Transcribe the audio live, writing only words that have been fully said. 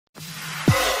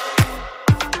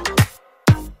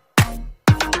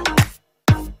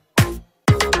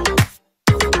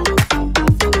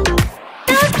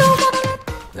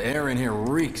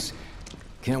freaks.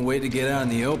 Can't wait to get out in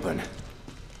the open.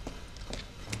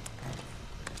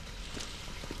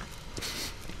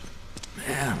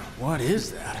 Man, what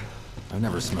is that? I've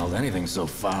never smelled anything so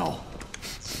foul.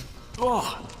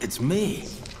 Oh, it's me.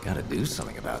 Gotta do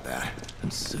something about that,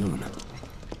 and soon.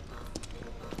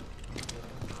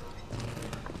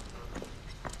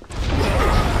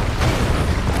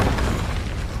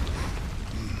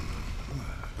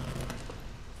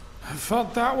 I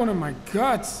felt that one in my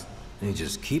guts. They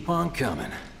just keep on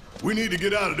coming. We need to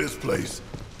get out of this place.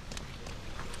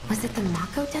 Was it the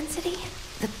mako density?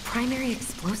 The primary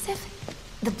explosive?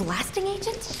 The blasting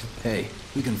agent? Hey,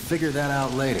 we can figure that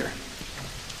out later.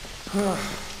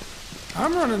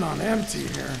 I'm running on empty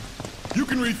here. You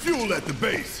can refuel at the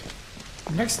base.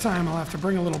 Next time I'll have to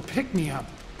bring a little pick-me-up.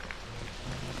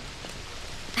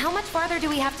 How much farther do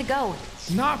we have to go?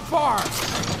 Not far.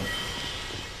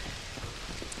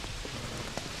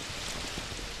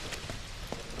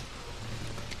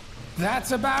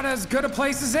 That's about as good a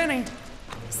place as any.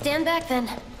 Stand back then.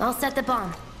 I'll set the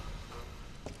bomb.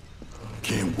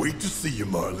 Can't wait to see you,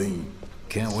 Marlene.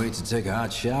 Can't wait to take a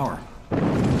hot shower.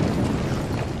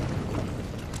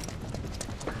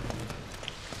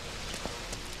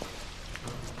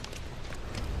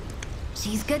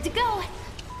 She's good to go.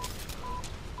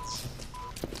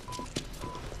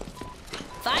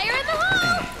 Fire in the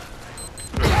hole!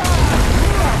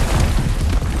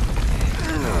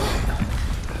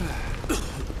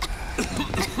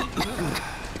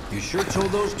 You sure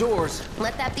told those doors.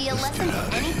 Let that be a lesson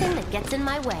to anything that gets in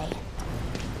my way.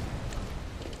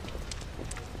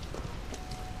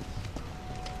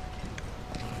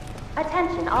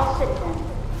 Attention all citizens.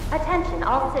 Attention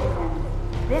all citizens.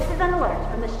 This is an alert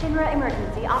from the Shinra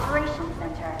Emergency Operations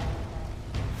Center.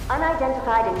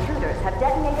 Unidentified intruders have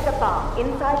detonated a bomb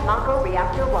inside Mako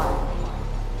Reactor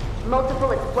 1.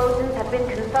 Multiple explosions have been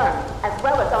confirmed, as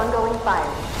well as ongoing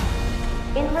fires.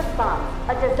 In response,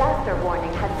 a disaster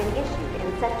warning has been issued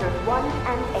in Sectors 1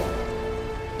 and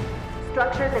 8.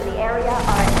 Structures in the area are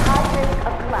at high risk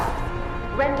of collapse,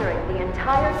 rendering the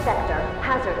entire sector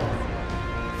hazardous.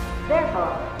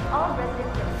 Therefore, all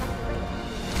residents of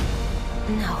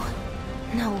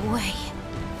No way.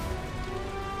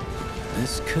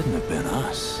 This couldn't have been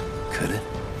us, could it?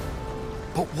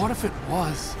 But what if it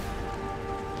was?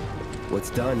 What's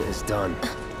done is done.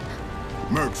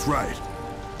 Merc's right.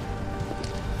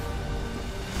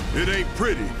 It ain't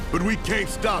pretty, but we can't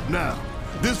stop now.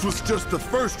 This was just the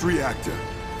first reactor,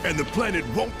 and the planet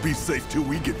won't be safe till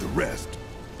we get the rest.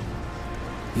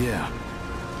 Yeah.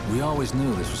 We always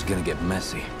knew this was gonna get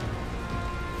messy.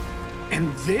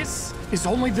 And this is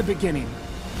only the beginning.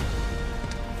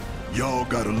 Y'all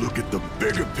gotta look at the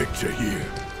bigger picture here.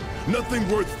 Nothing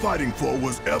worth fighting for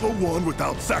was ever won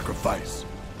without sacrifice.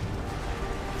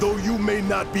 Though you may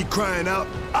not be crying out,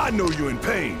 I know you're in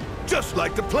pain, just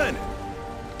like the planet.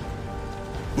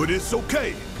 But it's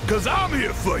okay, cause I'm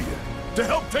here for you, to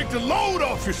help take the load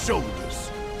off your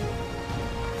shoulders.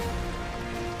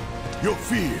 Your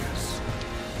fears,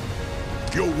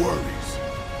 your worries,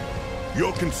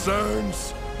 your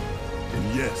concerns,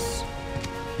 and yes,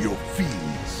 your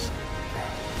feelings.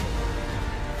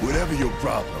 Whatever your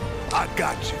problem, I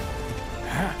got you.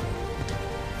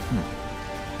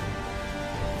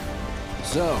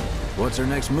 So, what's our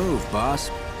next move,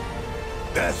 boss?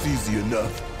 That's easy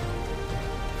enough.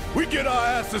 We get our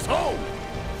asses home!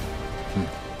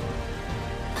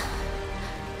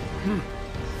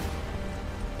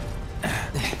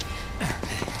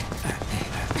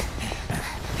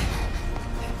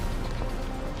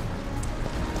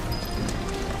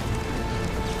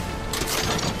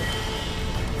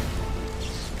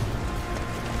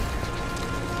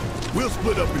 We'll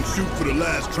split up and shoot for the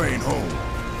last train home.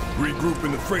 Regroup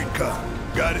in the freight car.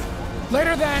 Got it?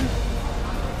 Later then.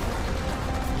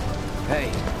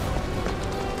 Hey,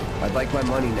 I'd like my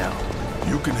money now.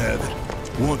 You can have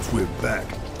it once we're back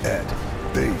at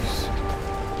base.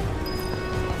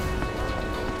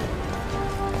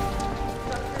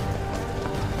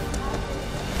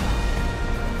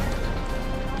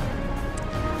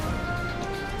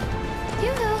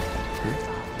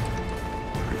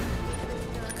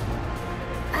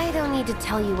 I don't need to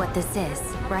tell you what this is,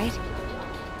 right?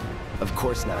 Of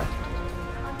course not.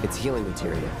 It's healing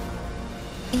materia.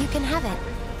 You can have it,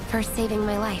 for saving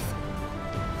my life.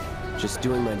 Just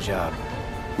doing my job,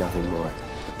 nothing more.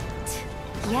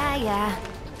 Yeah.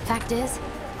 Fact is,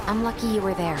 I'm lucky you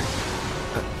were there.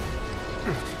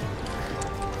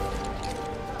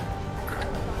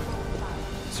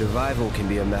 Survival can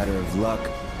be a matter of luck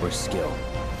or skill.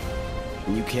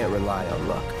 And you can't rely on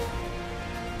luck.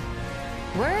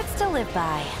 Words to live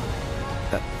by.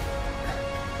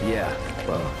 Yeah,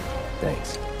 well,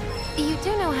 thanks. You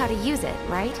do know how to use it,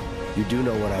 right? You do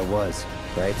know what I was,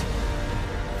 right?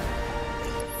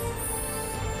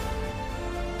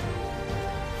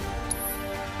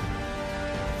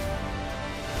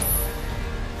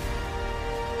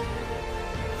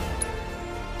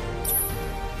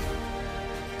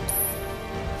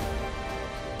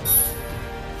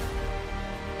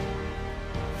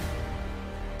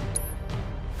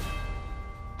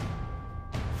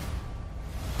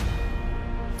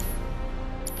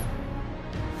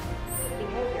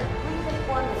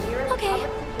 Okay,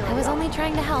 I was only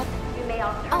trying to help.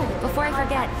 Oh, before I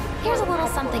forget, here's a little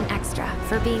something extra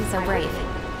for being so brave.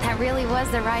 That really was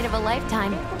the ride of a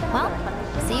lifetime. Well,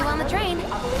 see you on the train.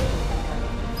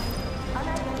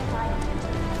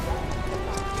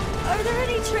 Are there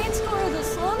any trains going to the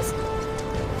slums?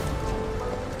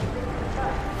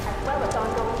 As well as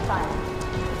ongoing fire.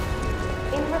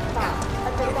 In response,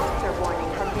 a disaster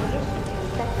warning has been issued in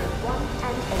sectors 1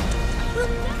 and 8.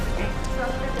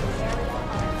 Structures in the area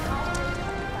are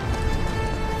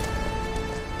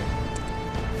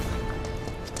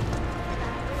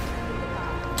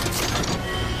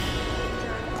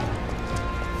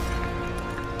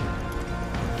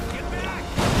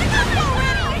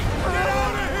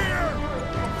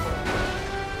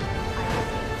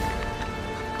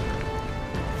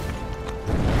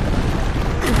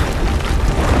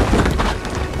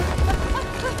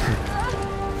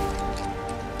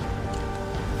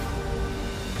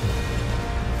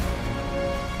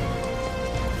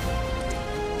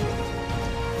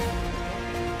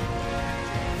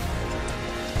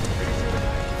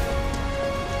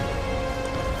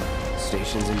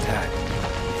Station's intact.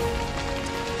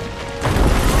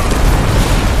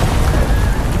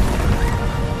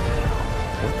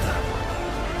 What the?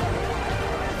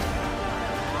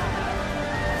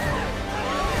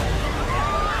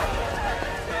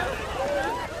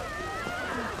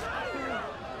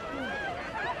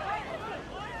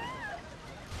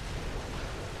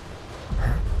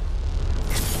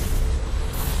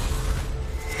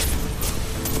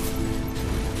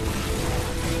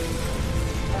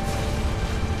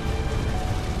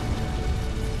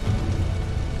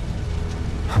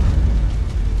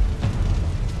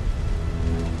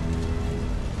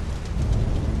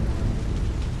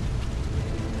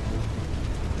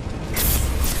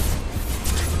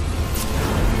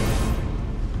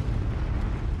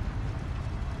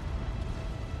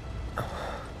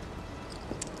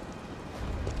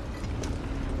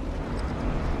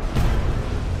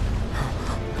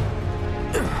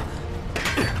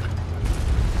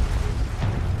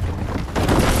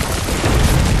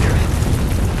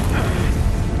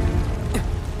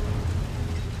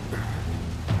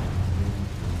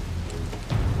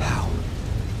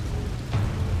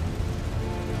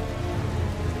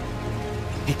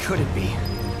 It couldn't be.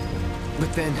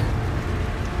 But then...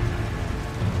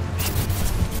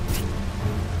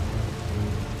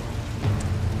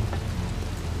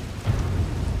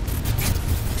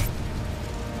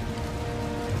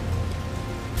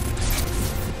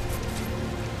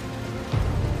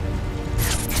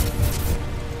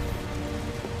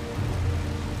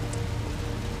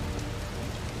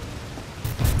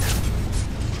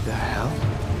 the hell?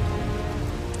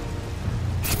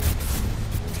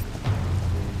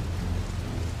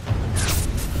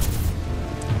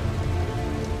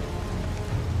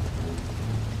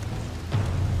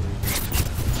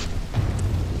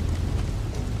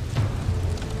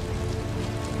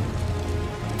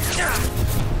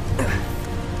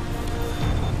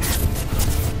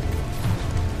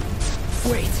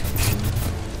 Wait.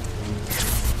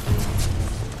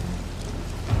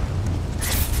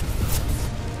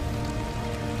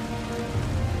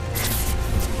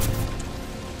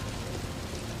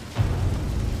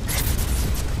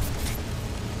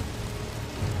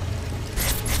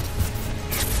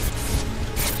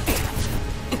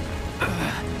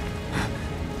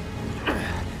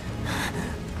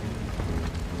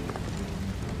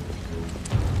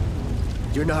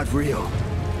 You're not real.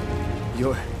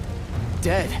 You're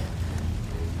dead.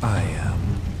 I am.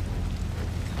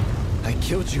 I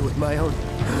killed you with my own...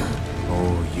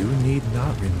 Oh, you need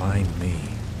not remind me.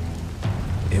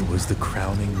 It was the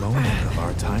crowning moment of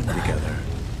our time together.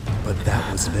 But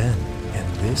that was then,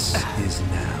 and this is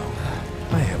now.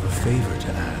 I have a favor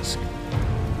to ask.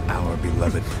 Our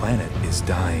beloved planet is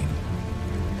dying.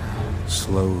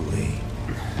 Slowly.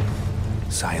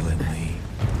 Silently.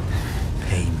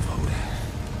 Painfully.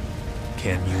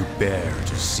 Can you bear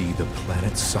to see the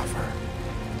planet suffer?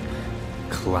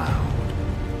 Cloud.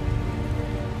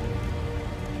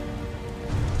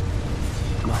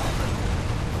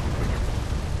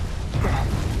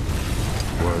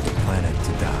 were the planet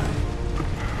to die,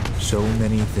 so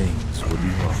many things would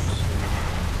be lost.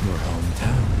 Your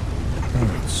hometown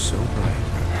burned so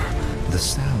bright. The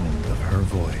sound of her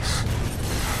voice,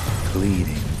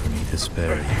 pleading for me to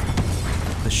spare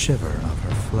you. The shiver of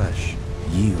her flesh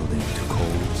yielding to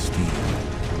cold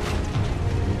steel.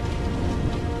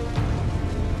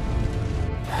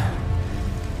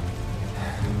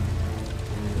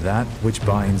 That which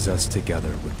binds us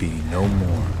together would be no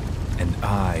more, and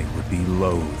I would be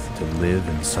loath to live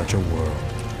in such a world,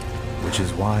 which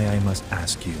is why I must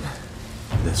ask you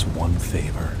this one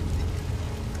favor.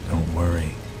 Don't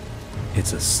worry,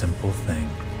 it's a simple thing.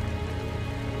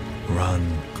 Run,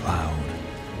 Cloud.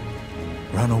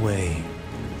 Run away.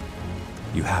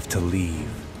 You have to leave.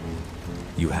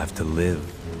 You have to live.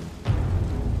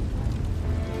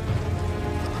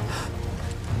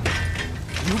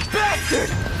 You bastard!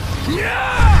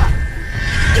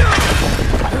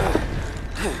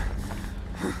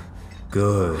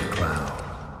 Good, Cloud.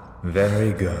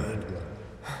 Very good.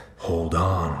 Hold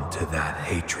on to that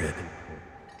hatred.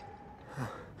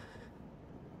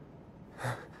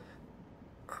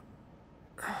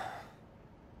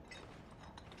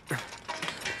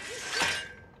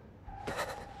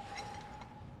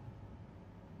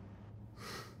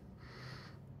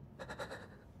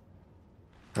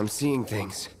 I'm seeing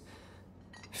things.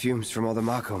 Fumes from all the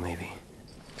mako, maybe.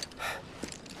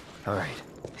 All right.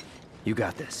 You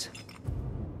got this.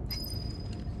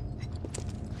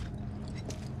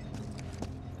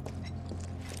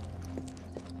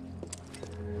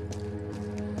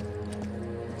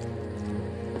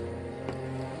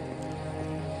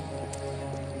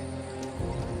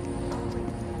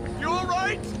 You all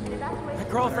right? My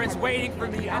girlfriend's waiting for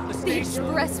me at the The station.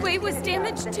 expressway was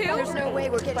damaged too? There's no way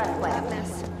we're getting out of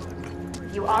this.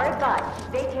 You are advised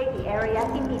to vacate the area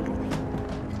immediately.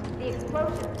 The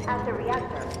explosions at the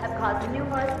reactor have caused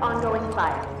numerous ongoing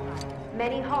fires.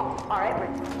 Many homes are at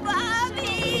risk. Bobby!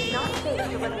 It is not safe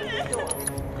to remain indoors.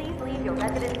 Please leave your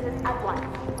residences at once.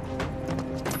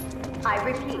 I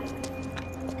repeat.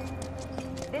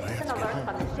 This is an alert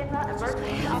from the Shinra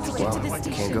Emergency Operations Well,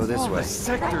 can't go this way.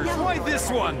 Sectors, why this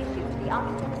one?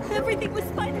 Everything was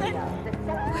fine then.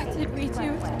 What did we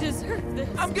do to deserve this?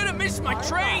 I'm gonna miss my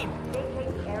train!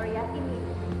 Vacate the area immediately.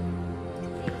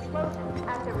 The explosions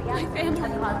at the reactor My family,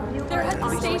 have caused they're at the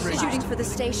numerous station. Shooting for the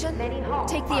station?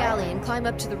 Take the alley and climb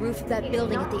up to the roof of that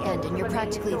building at the end, and you're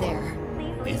practically there.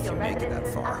 If you make it that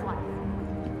far.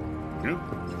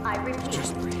 I repeat.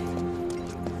 Just breathe.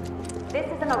 This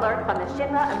is an alert from the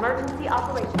Shinra Emergency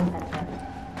Operations Center.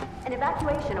 An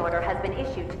evacuation order has been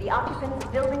issued to the occupants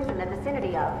of buildings in the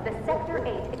vicinity of the Sector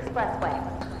 8 Expressway.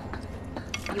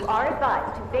 You are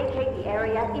advised to vacate the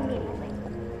area immediately.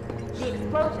 The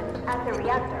explosions at the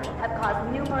reactor have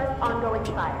caused numerous ongoing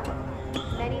fires.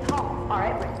 Many homes are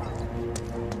at risk.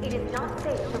 It is not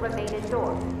safe to remain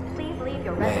indoors. Please leave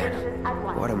your residences at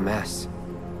once. What a mess.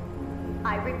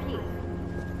 I repeat.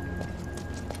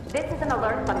 This is an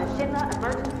alert from the Shinra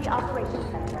Emergency Operations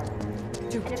Center.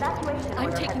 An evacuation I'm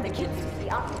order taking has the been kids. issued to the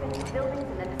occupants of buildings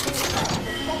in the vicinity of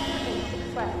the Sector 8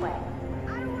 Expressway.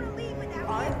 I don't want to leave without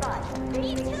Are advised to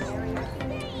vacate the area. too.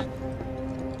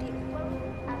 The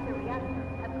explosions at the reactor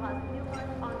have caused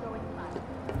numerous ongoing fires.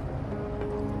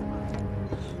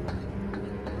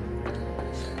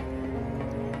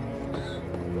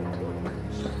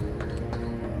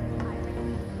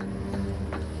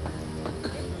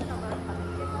 This is an alert from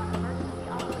the Shinra Emergency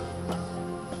Operations Center.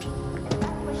 An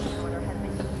evacuation order has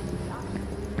been issued to the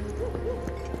occupants.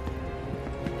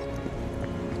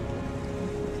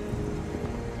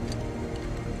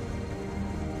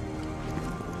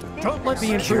 Don't let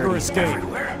the intruder escape.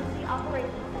 The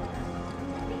operations center.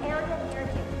 The area near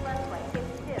the expressway is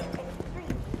still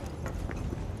extremely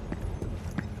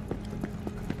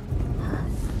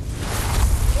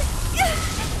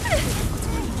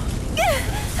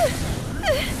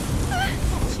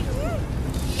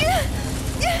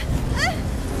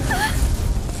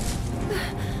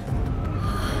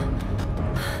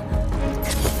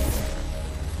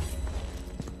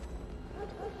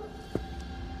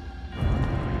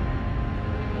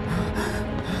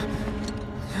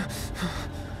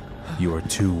You are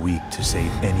too weak to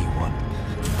save anyone.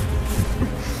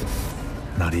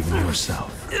 Not even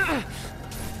yourself.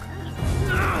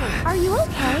 Are you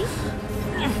okay?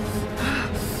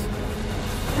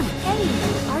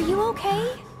 Hey, are you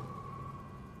okay?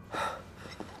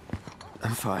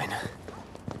 I'm fine.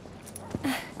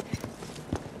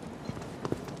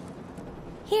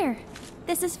 Here,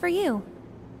 this is for you.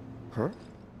 Huh?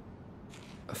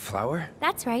 A flower?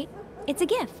 That's right. It's a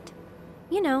gift.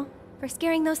 You know, for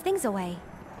scaring those things away.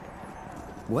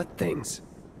 What things?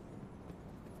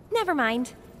 Never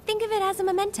mind. Think of it as a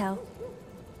memento.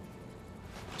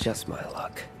 Just my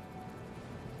luck.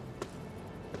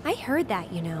 I heard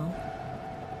that, you know.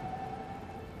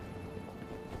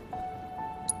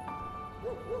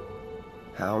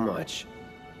 How much?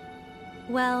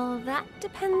 Well, that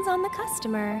depends on the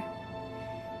customer.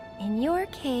 In your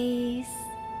case...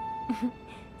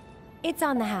 it's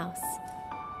on the house.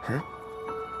 Huh?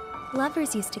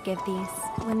 Lovers used to give these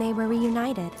when they were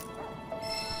reunited.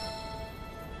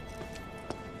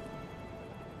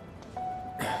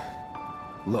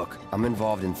 Look, I'm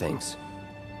involved in things.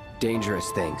 Dangerous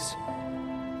things.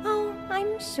 Oh,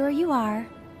 I'm sure you are.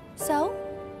 So?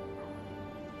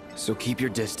 So keep your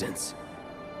distance.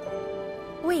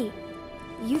 Wait,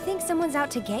 you think someone's out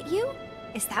to get you?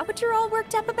 Is that what you're all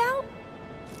worked up about?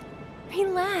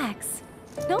 Relax.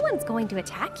 No one's going to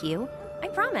attack you. I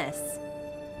promise.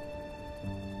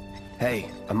 Hey,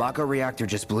 a mako reactor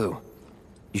just blew.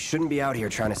 You shouldn't be out here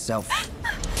trying to sell...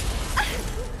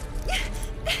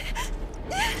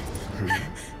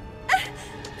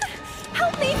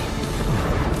 Help me!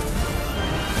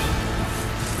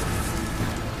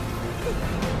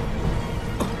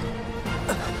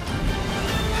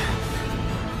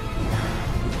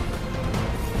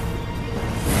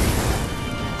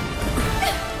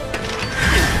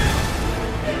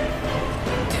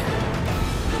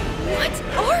 What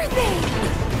are they?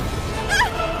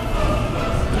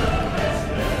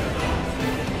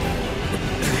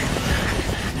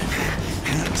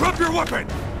 Drop your weapon!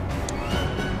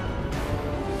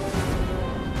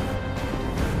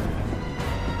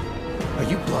 Are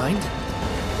you blind?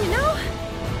 You know,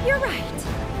 you're right.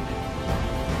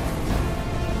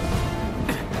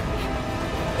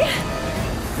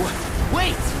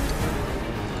 Wait!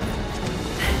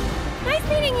 Nice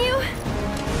meeting you.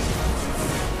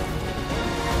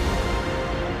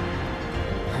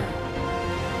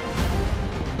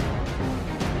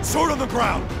 Sword on the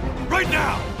ground! Right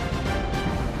now!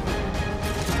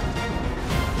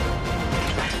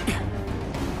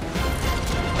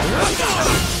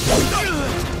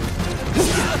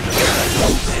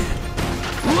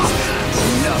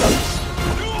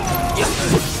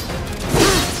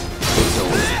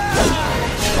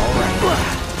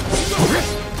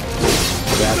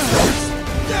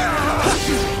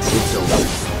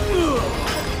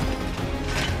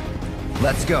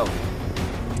 Let's go.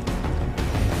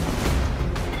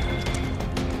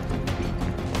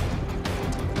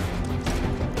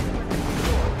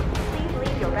 Please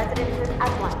leave your residences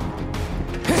at once.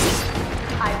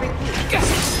 I repeat.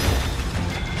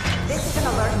 This is an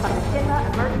alert from the Shinra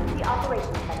Emergency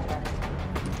Operations Center.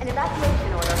 An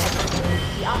evacuation order has been issued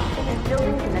to the occupants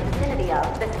buildings in the vicinity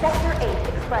of the Sector 8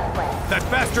 Expressway. That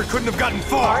bastard couldn't have gotten You are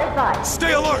far! advised.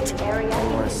 Stay alert! The area I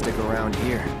don't want to stick around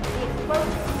here. The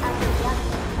explosion after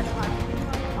reaction has caused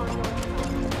numerous ongoing.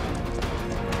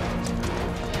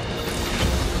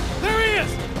 There he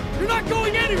is! You're not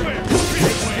going anywhere!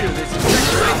 This is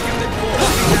Sector 8 Unit 4.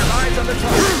 We have eyes on the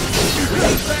target. We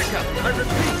need backup. I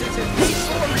repeat, this is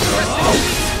P4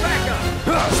 requesting backup.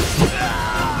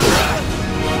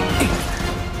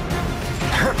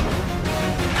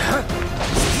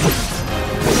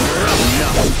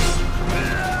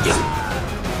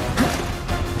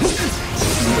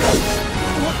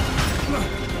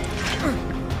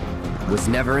 Was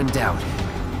never in doubt.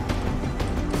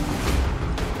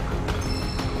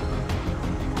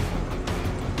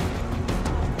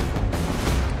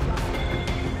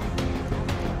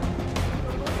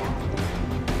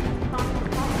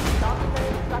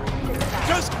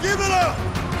 Just give it up!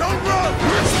 Don't run!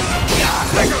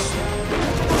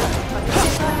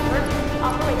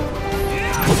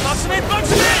 Approximate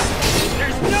bunch in!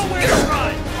 There's nowhere to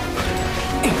run!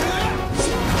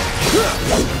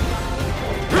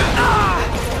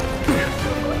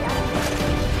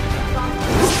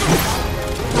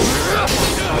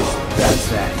 That's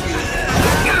that.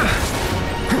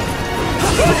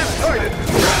 Target sighted!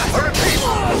 I repeat!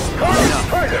 Target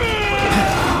sighted!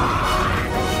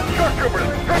 Customers,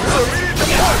 prepare immediate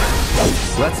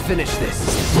deployment! Let's finish this.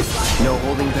 No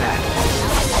holding back.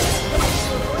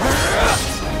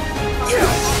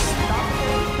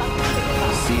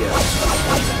 See ya.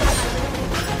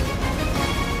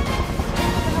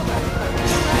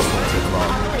 This won't take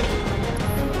long.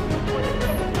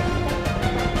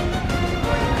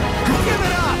 Give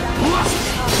it up!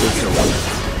 It's over.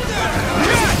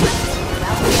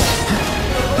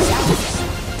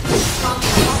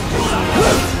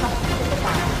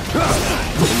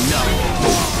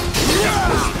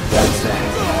 That's that.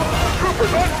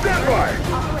 Troopers on standby!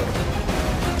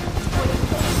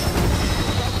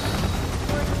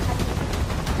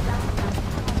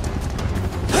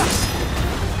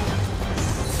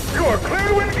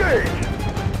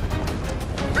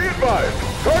 advised,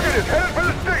 target is headed for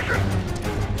the station.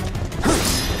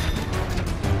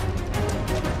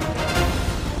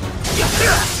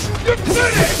 You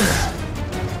did it!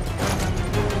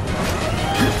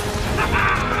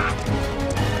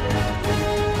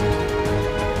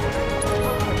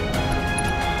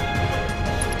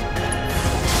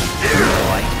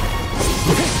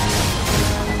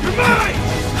 Goodbye!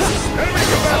 Enemy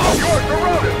commander, you are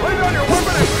surrounded! Lay down your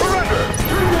weapon and surrender!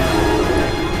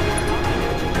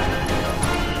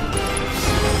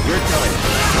 You're done.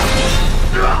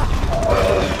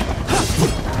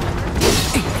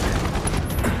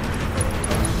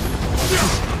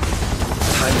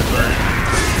 Time to burn.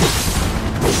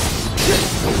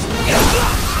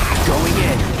 Going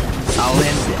in. I'll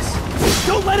end this.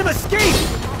 Don't let him escape!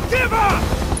 Give up!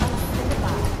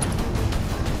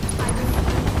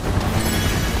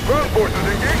 Ground forces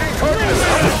engaging target in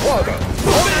Alpha Plaza.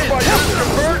 All nearby units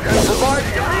converge and provide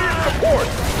immediate support.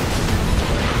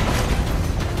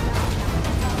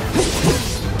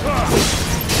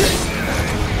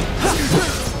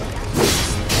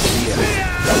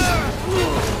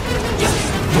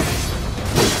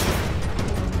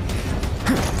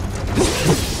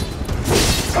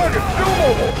 Target still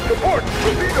mobile. Support.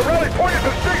 Proceed to rally point at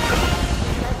the station.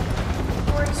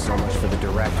 So much for the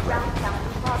direct route.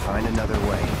 Find another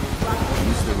way.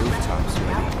 Use the rooftops,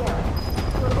 maybe.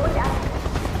 To avoid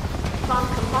accidents,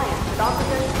 prompt compliance with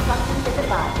officer instructions is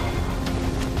advised.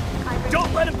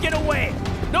 Don't let him get away!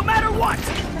 No matter what!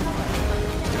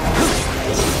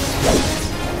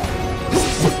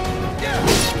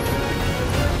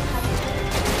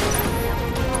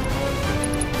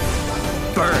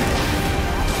 Burn!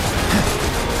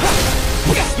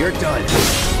 You're done.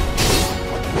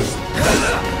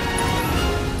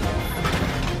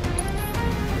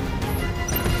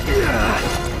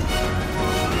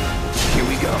 Here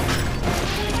we go.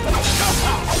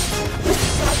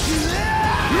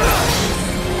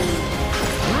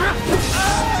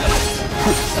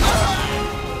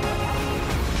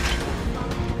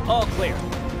 All clear.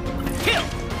 Kill!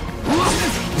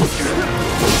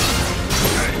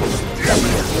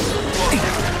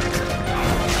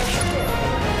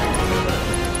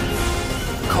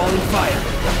 Calling fire.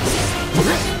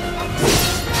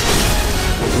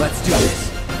 Let's do this.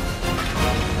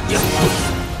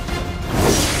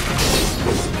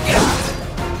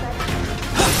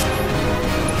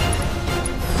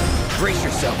 Brace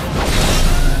yourself.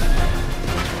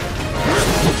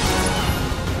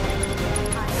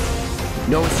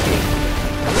 No escape.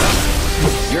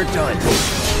 You're done.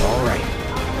 All right.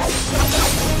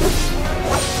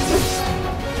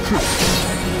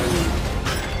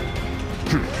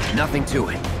 Nothing to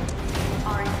it.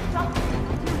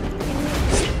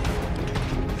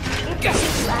 If you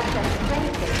need to access the train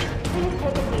station, please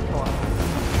take a detour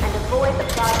and avoid the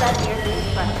plaza near the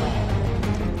expressway.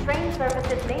 Train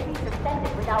services may be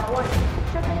suspended without warning.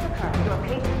 Should this occur, your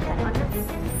patience and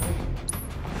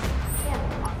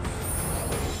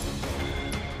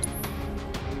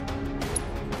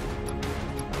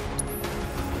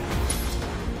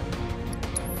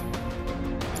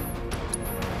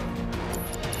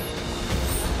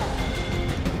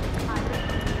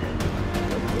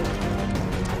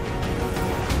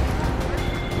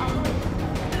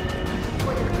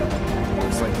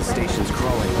Looks like the station's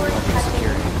crawling without the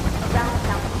security.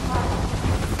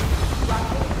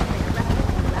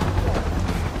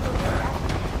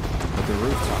 But the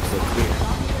rooftops look clear.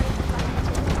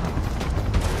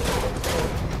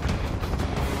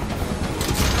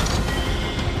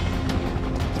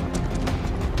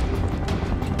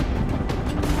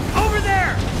 Over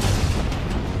there!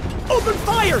 Open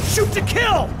fire! Shoot to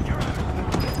kill!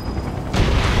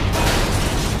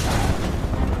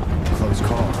 Close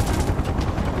call.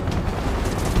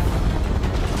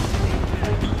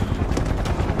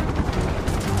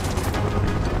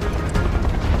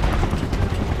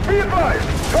 Be advised!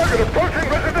 Target approaching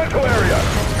residential area!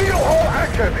 Steel Hall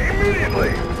access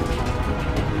immediately!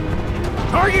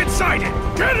 Target sighted!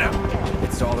 Get him!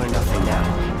 It's all or nothing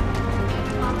now.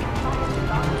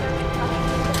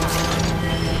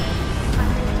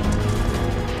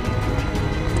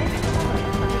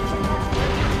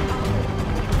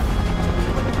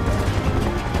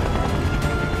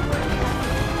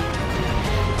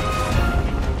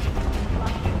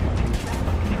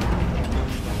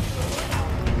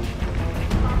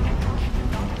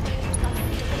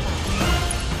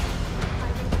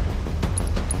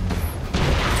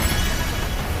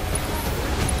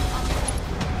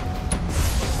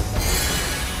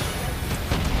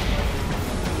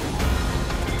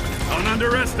 Don't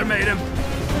underestimate him!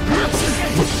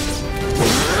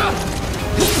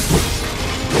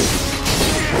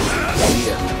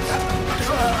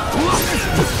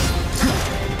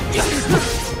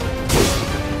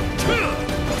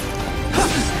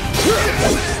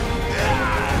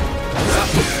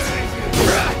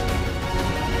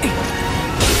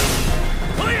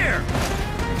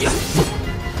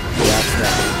 That's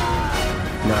that.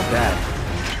 Not bad.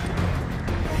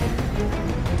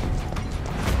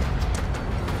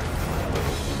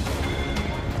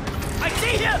 I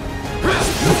see him!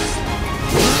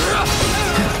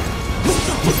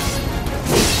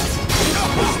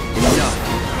 Enough.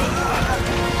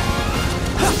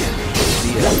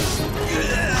 See ya.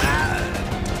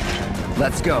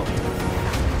 Let's go.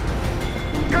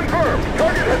 Confirmed.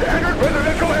 Target has entered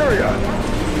residential area.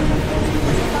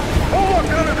 All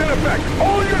lockdown is in effect.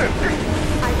 All units.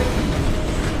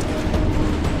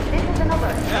 This is an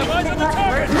alert. Have eyes on the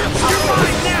target! You're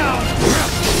mine now!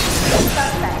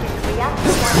 Suspect in the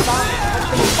reactor one bomb has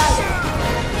been sighted.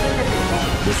 In the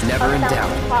vicinity Was never in of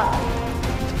doubt. Avalanche Plaza.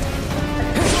 A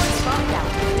secured lockdown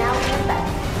is now in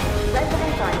effect.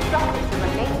 Residents are instructed to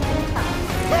remain inside.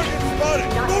 Target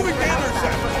spotted. Not Moving to enter outside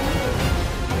intercept. for any reason.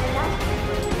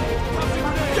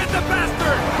 Get the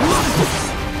bastard!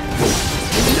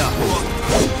 Enough.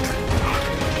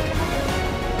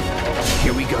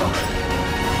 Here we go.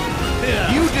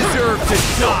 You deserve to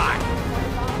die!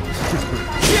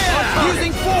 Yeah!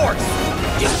 Using force!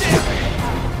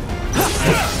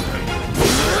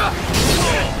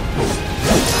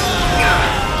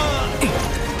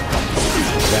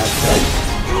 That's it.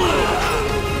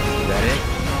 That it?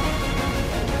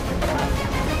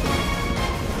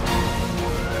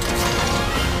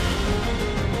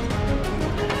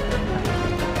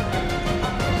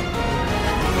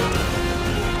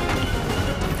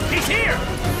 He's here!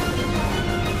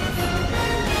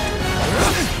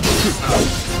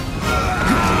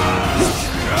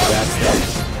 That's that.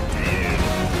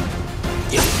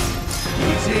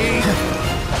 Easy!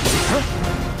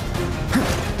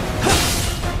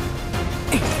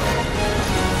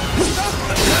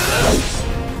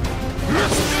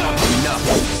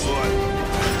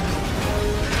 Enough.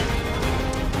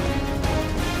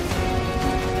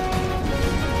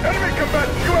 Enemy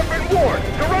combatants, you have been warned.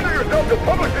 Surrender yourself to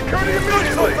public security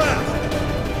immediately.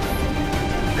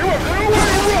 You have nowhere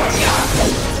to run.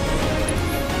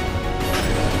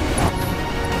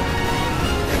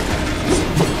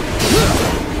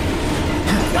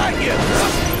 Got you!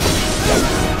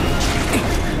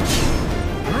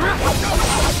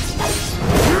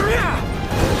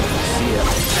 See ya.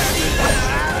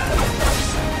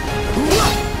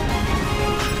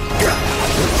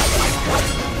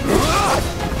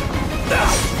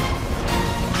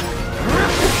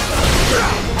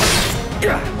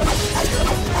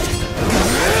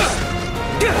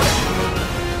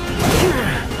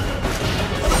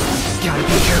 Gotta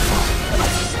be careful.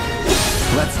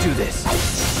 Let's do this.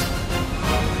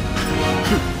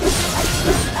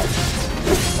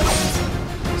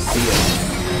 See ya.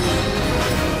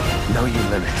 Know your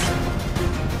limits.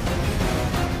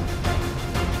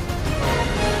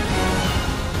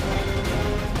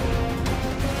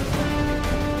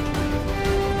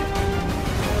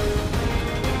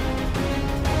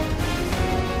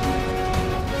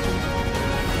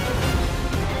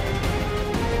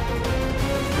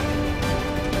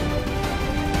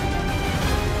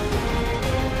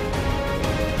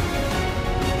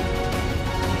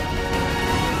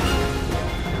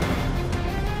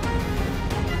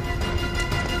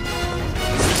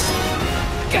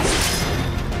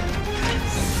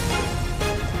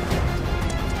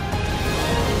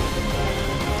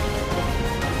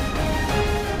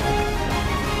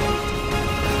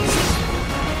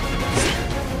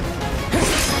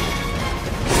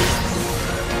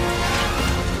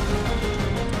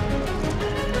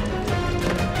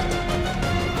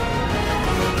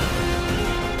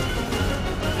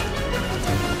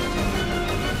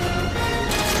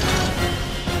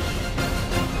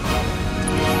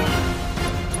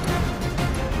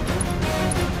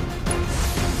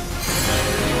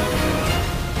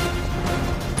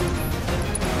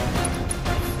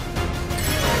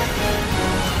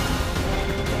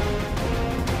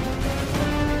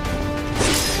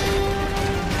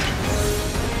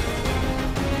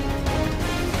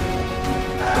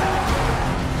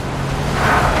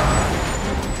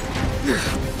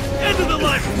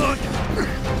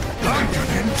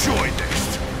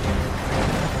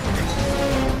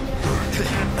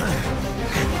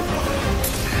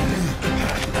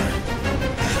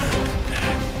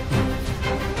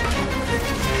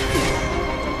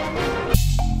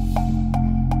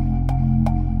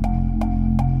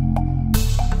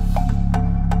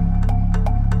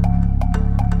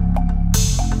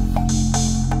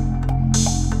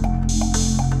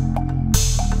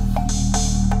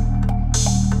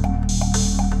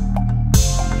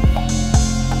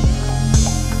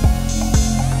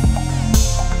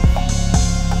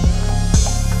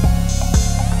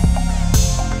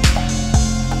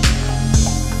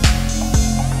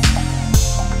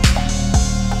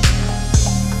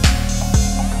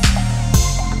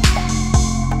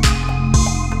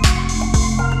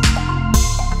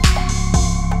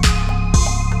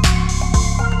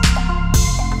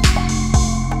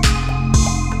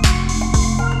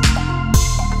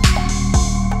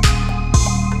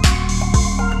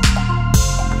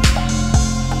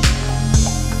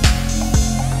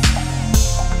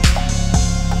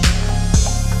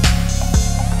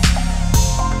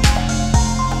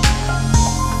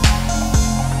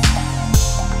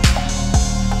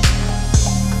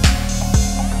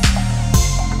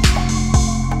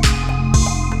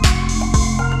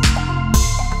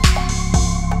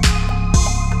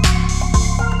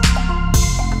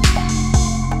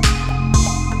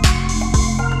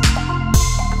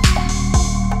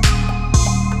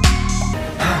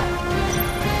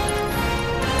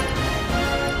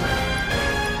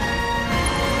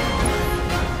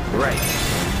 Right.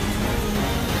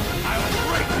 I'll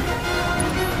break you!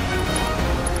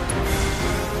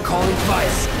 Calling fire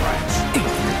scratch.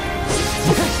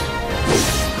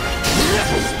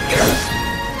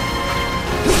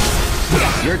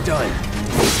 You're done.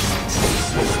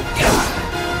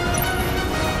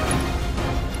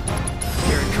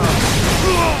 Here it comes.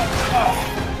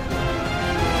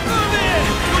 Move in!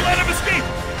 Don't let him escape!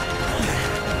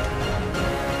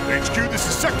 HQ, this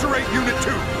is Sector 8, Unit 2.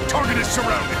 Target is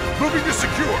surrounded. Moving to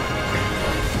secure.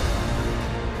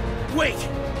 Wait!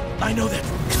 I know that.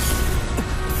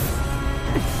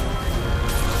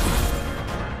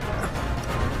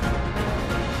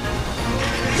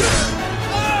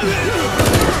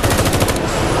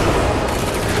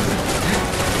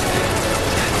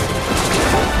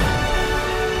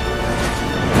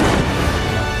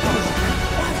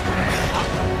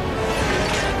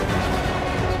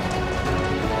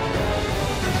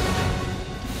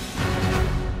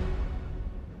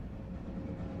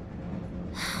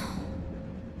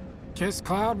 Guess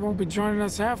Cloud won't be joining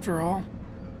us after all.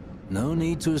 No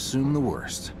need to assume the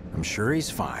worst. I'm sure he's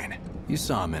fine. You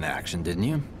saw him in action, didn't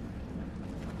you?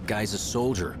 Guy's a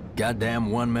soldier.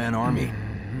 Goddamn one-man army.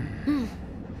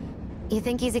 You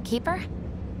think he's a keeper?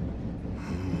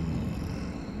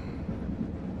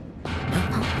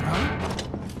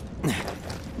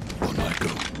 On my go.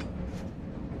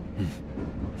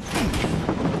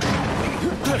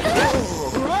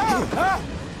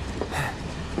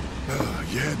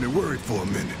 You had me worried for a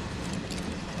minute.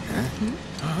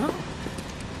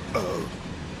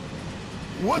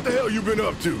 What the hell you been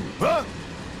up to, huh?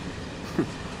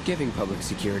 Giving public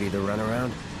security the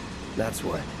runaround. That's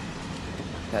what.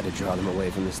 Had to draw them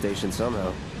away from the station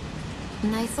somehow.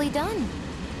 Nicely done.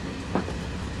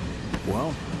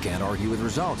 Well, can't argue with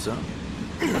results, huh?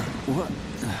 What?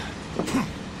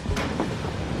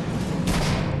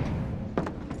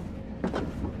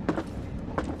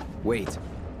 Wait.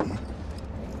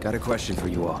 Got a question for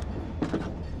you all.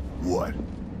 What?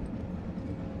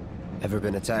 Ever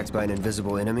been attacked by an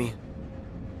invisible enemy?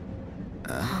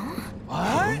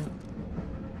 What?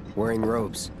 Wearing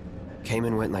robes. Came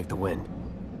and went like the wind.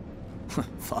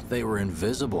 Thought they were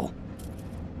invisible.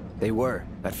 They were,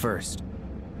 at first.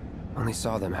 Only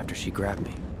saw them after she grabbed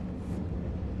me.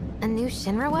 A new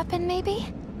Shinra weapon,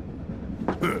 maybe?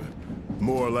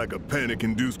 More like a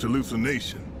panic-induced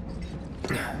hallucination.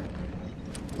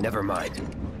 Never mind.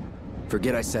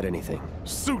 Forget I said anything.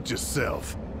 Suit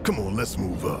yourself. Come on, let's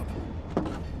move up.